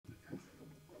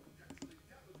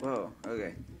Whoa,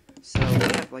 okay. So we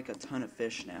have like a ton of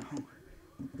fish now.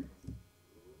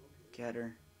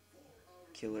 Getter,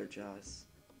 killer jaws.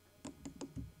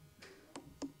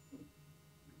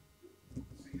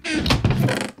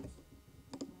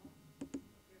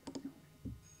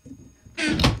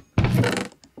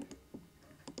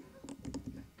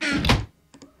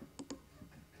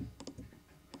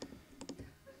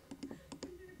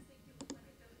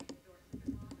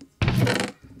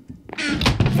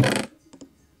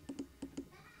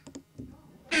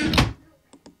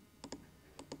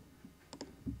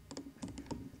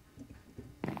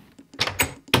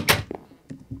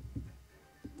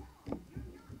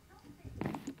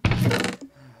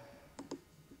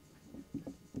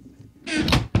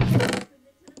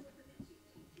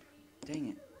 Dang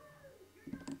it.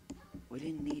 We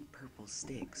didn't need purple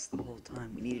sticks the whole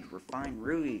time. We needed refined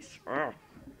rubies. Ugh.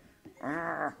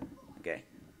 Ugh. Okay.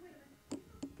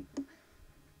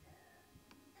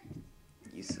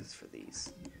 Uses for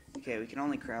these. Okay, we can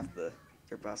only craft the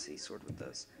Derbasi sword with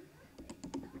those.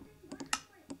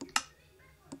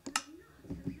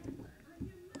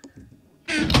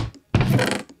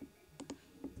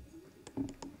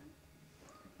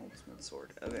 Ultimate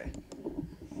sword. Okay.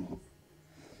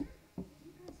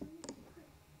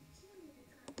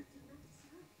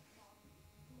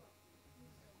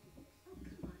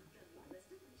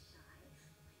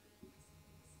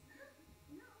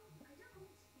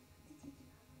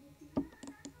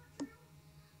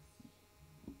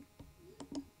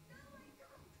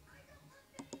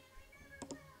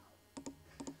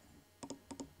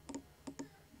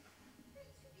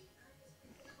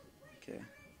 Okay.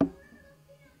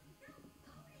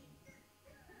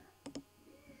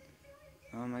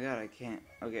 Oh my god, I can't.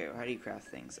 Okay, how do you craft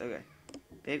things? Okay.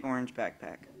 Big orange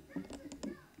backpack.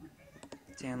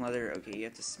 Tan leather. Okay, you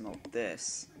have to smelt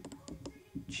this.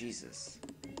 Jesus.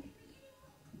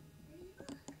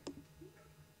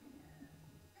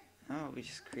 Oh, we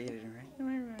just created a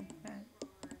regular backpack.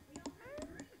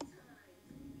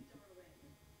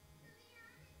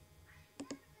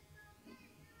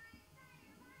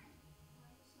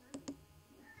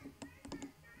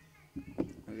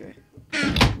 Okay.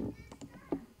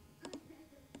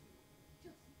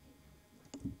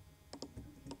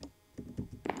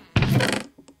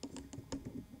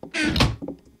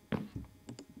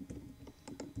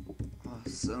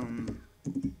 Awesome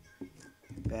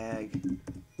bag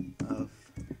of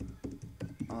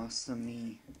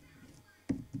awesome-y.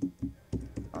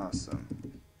 Awesomeness.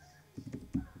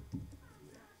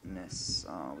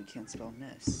 Oh, we can't spell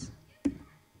ness.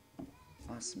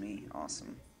 Awesome-y.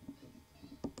 Awesome.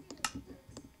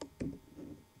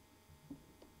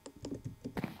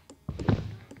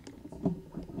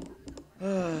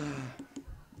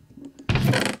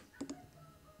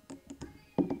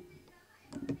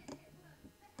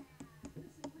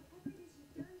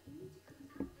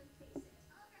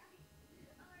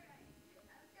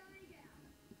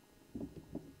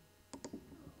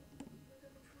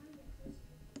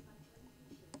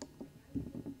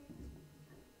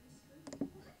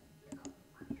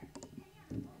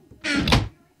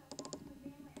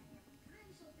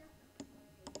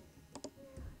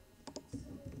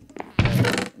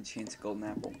 Enchant a golden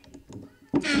apple.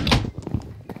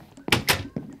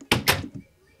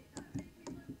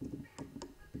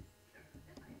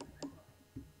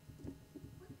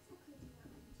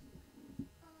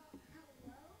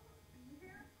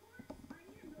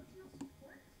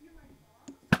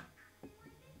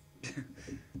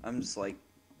 I'm just like,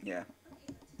 yeah.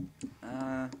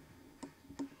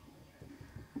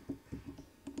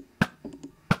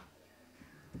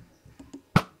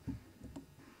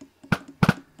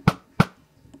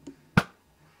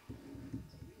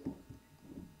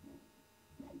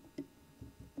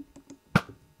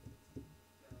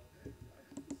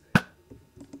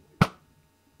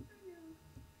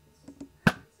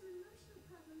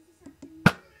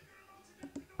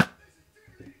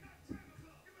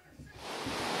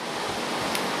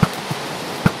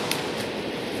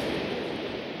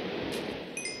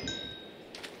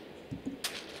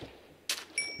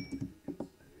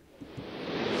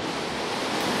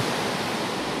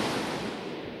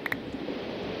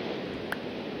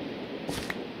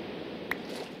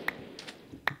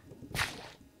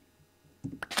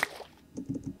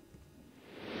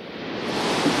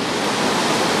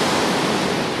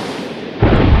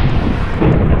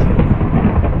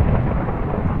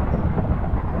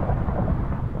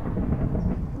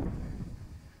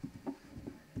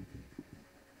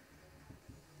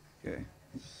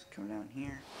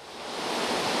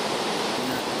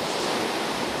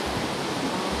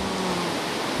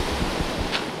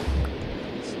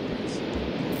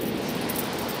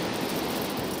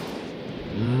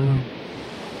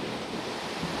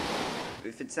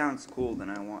 it sounds cool, then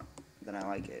I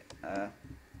like it. I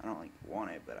don't like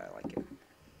want it, but I like it.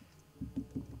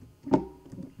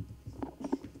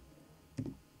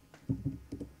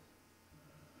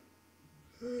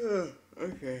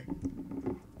 Okay.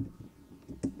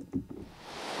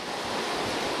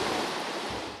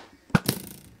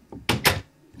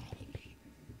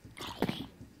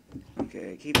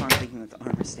 Okay, I keep on thinking that the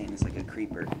armor stand is like a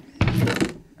creeper.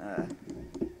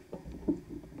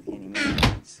 Any minute,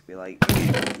 just be like,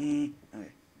 okay.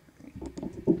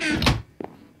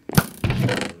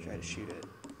 Try to shoot it.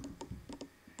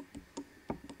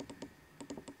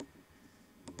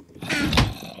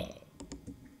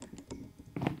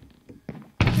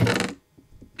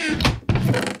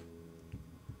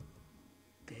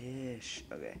 Fish.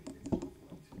 Okay.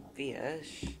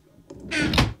 Fish.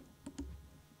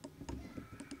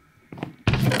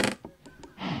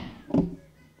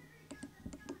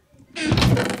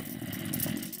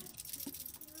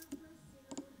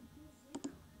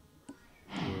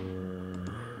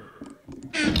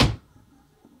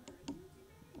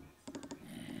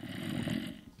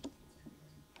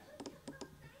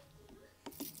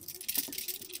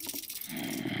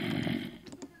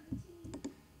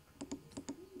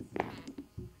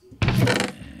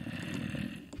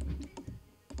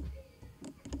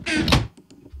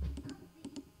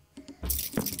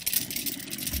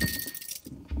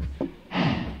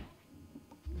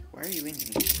 Why are you in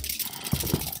here?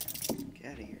 Get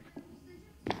out of here.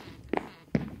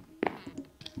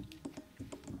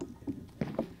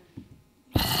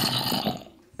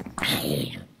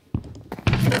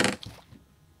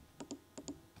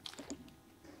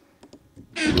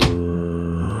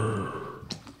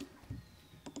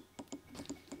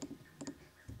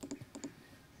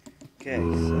 Okay,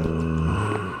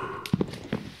 so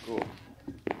cool.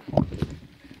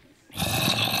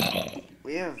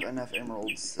 We have enough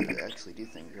emeralds to actually do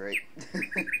things right. Let's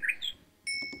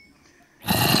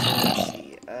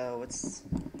see. What's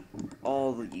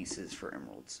all the uses for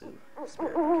emeralds?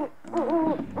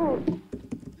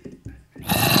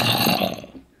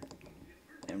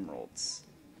 Emeralds.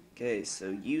 Okay, so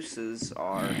uses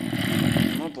are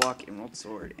emerald block, emerald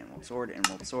sword, emerald sword,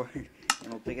 emerald sword,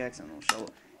 emerald pickaxe, emerald shovel.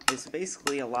 It's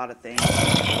basically a lot of things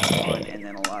on, and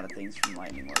then a lot of things from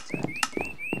lightning words.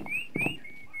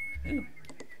 Ooh.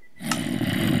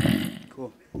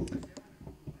 Cool.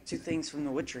 2 things from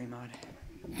the witchery mod.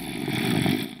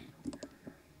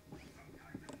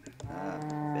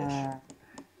 Fish.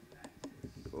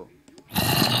 Cool.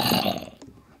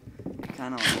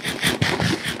 Kinda like...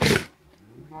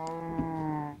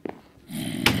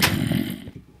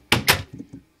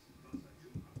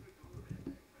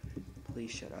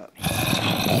 Please shut up.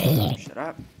 Shut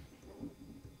up.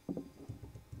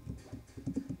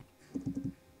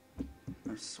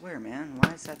 I swear, man,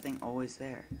 why is that thing always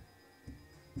there?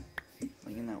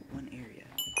 Like in that one area.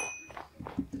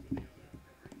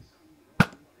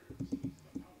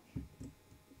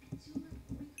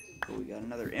 Oh, we got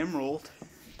another emerald.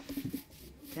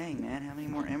 Dang, man, how many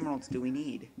more emeralds do we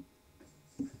need?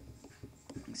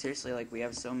 Like, seriously, like, we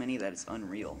have so many that it's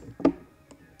unreal.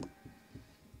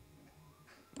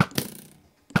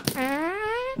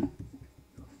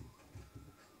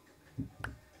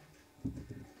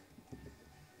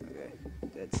 Okay,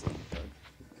 dead stink bug.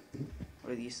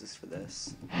 What are the uses for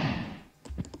this?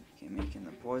 Okay, making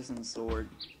the poison sword,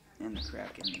 and the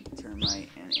kraken, termite,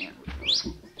 and ant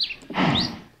repeller.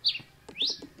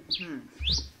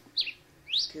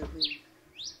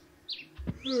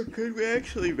 Could we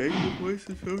actually make the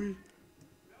poison sword?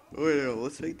 Oh no,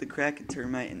 let's make the kraken,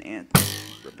 termite, and ant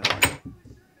repeller.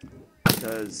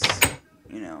 Because,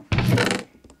 you know.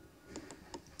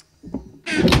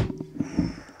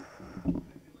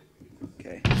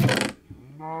 Okay.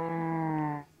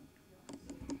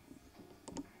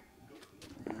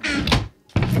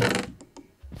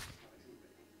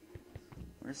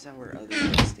 Where's our other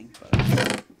stink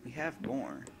bugs? We have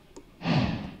more.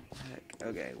 Heck.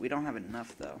 Okay, we don't have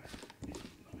enough though.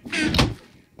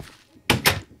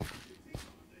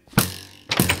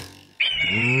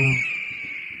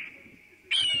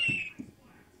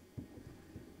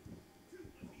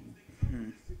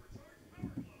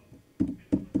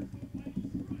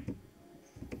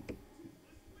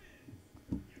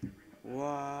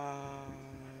 Wow.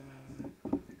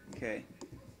 Okay.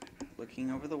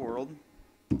 Looking over the world.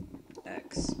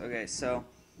 X. Okay, so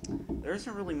there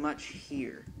isn't really much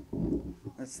here.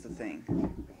 That's the thing.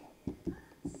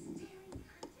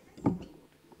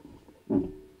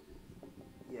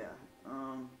 Yeah.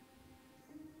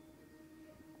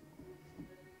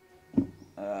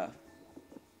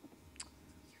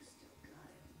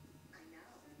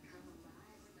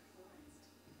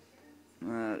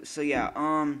 So yeah,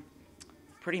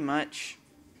 pretty much,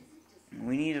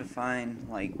 we need to find,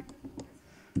 like,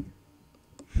 I'm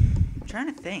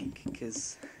trying to think,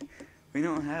 because we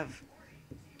don't have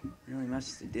really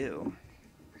much to do.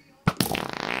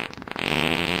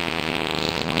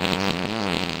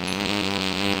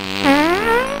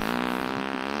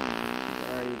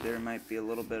 Sorry, there might be a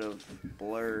little bit of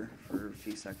blur for a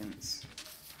few seconds.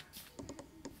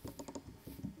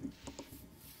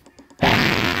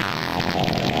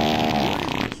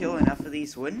 Kill enough of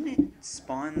these, wouldn't it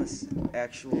spawn this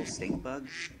actual stink bug?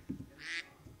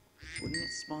 Wouldn't it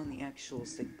spawn the actual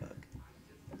stink bug?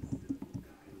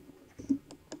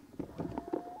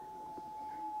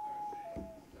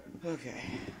 Okay.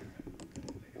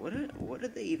 What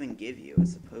did they even give you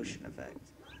as a potion effect?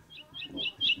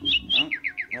 I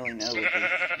don't really know what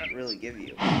they really give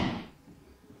you.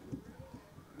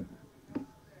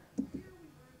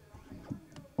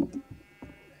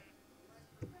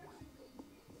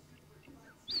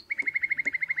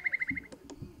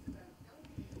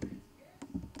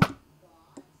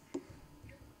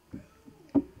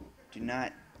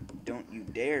 Don't you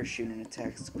dare shoot an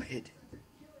attack squid.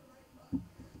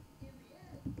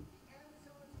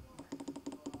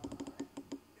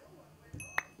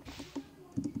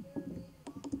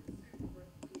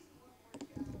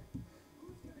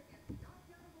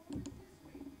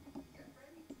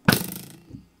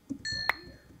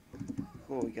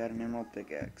 Cool, we got an emerald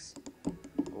pickaxe.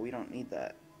 But we don't need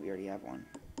that. We already have one.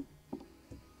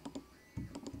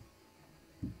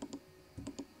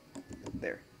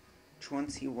 There.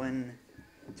 21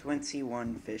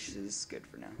 fish is good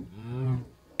for now.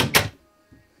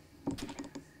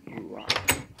 Ooh, wow.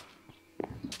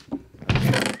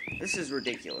 Okay. This is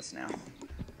ridiculous now.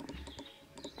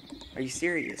 Are you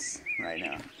serious right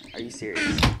now? Are you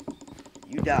serious?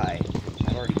 You die.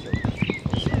 I've already killed you.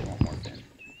 So I want more fin.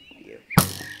 You.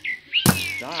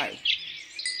 Die.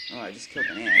 Oh, I just killed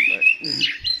an ant, but...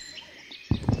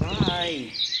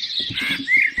 Die.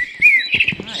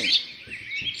 Die.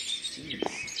 Jeez.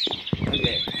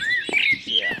 Okay.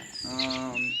 Yeah.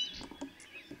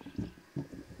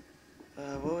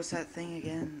 What was that thing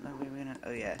again? Oh, wait,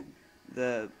 oh yeah.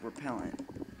 The repellent.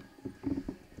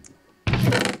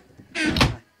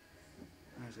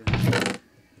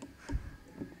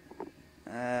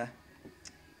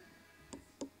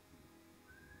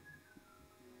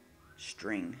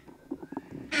 String.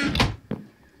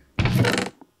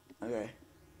 Okay.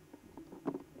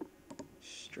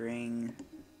 String.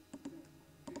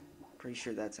 Pretty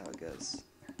sure that's how it goes.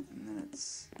 And then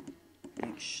it's an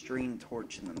extreme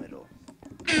torch in the middle.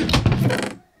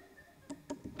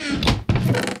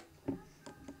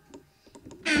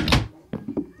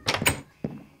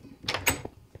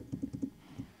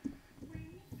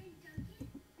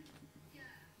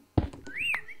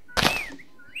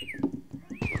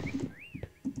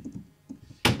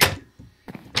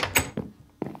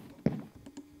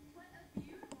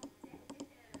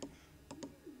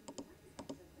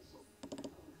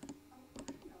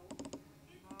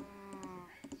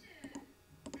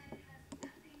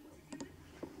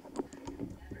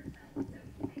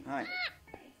 Alright.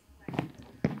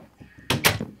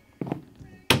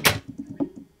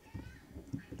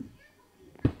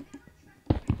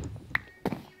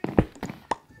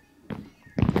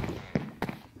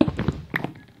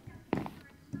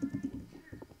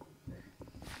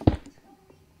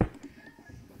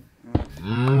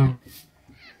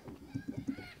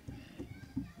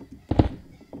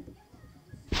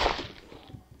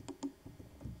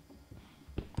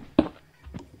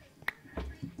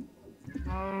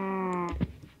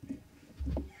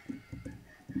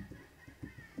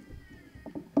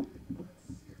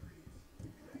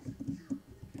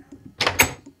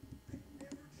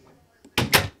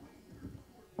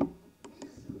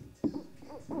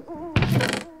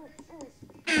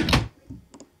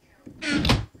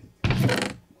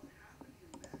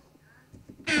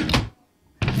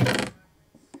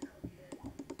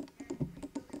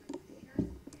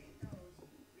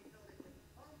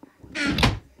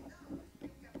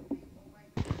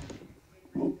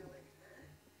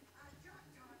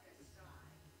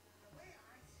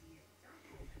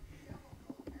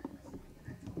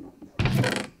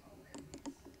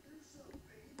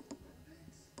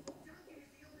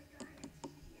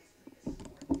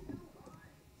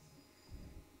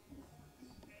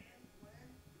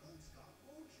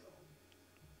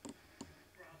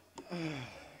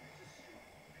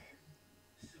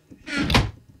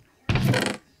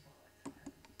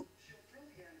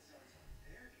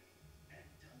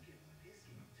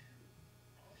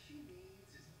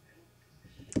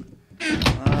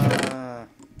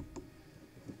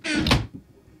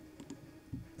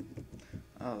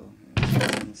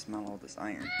 smell all this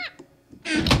iron.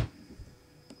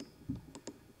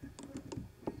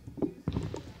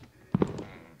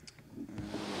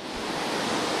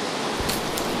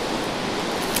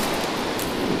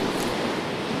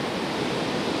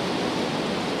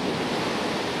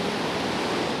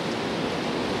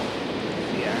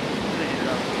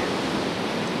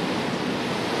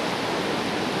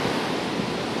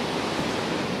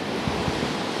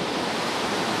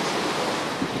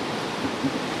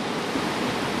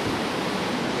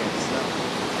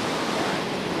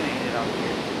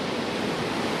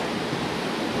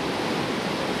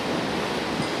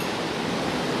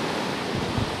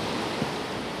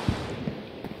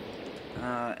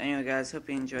 Anyway guys, hope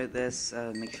you enjoyed this.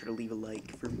 Make sure to leave a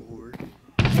like for more.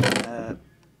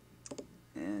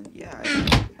 And yeah,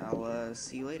 I'll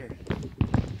see you later.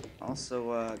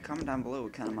 Also, comment down below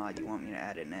what kind of mod you want me to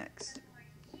add in next.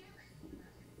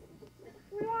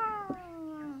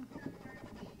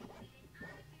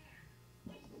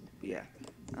 Yeah.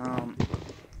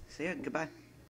 So yeah, goodbye.